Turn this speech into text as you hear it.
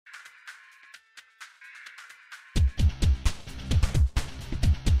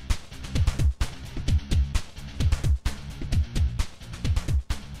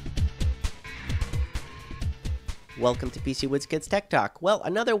Welcome to PC Wiz Kids Tech Talk. Well,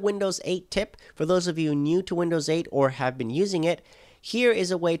 another Windows 8 tip for those of you new to Windows 8 or have been using it. Here is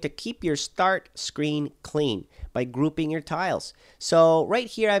a way to keep your start screen clean by grouping your tiles. So right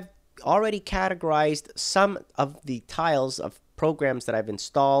here, I've already categorized some of the tiles of programs that I've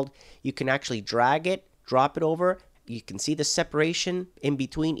installed. You can actually drag it, drop it over. You can see the separation in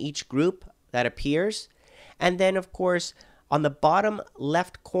between each group that appears. And then, of course, on the bottom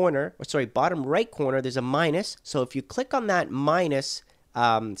left corner, bottom right corner, there's a minus. So if you click on that minus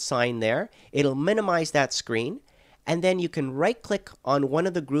sign there, it'll minimize that screen. And then you can right click on one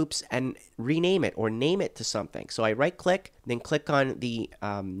of the groups and rename it or name it to something. So I right click, then click on the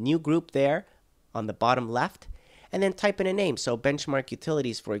new group there on the bottom left, and then type in a name. So Benchmark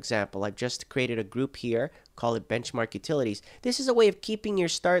Utilities, for example. I've just created a group here, call it Benchmark Utilities. This is a way of keeping your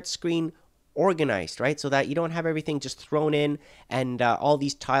start screen organized, right? So that you don't have everything just thrown in and all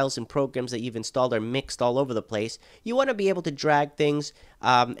these tiles and programs that you've installed are mixed all over the place. You want to be able to drag things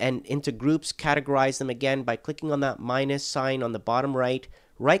and into groups, categorize them again by clicking on that minus sign on the bottom right,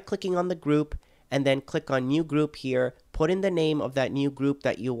 right-clicking on the group, and then click on New Group here, put in the name of that new group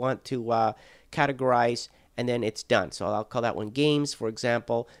that you want to categorize, and then it's done. So I'll call that one Games, for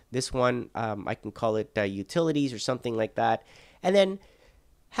example. This one, I can call it Utilities or something like that. And then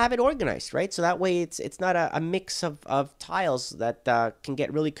have it organized, right? So that way it's not a mix of tiles that can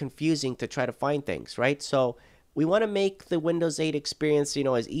get really confusing to try to find things, right? So we want to make the Windows 8 experience,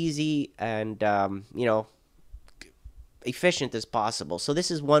 as easy and, efficient as possible. So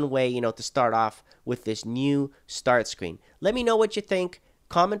this is one way, to start off with this new start screen. Let me know what you think.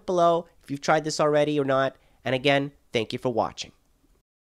 Comment below if you've tried this already or not. And again, thank you for watching.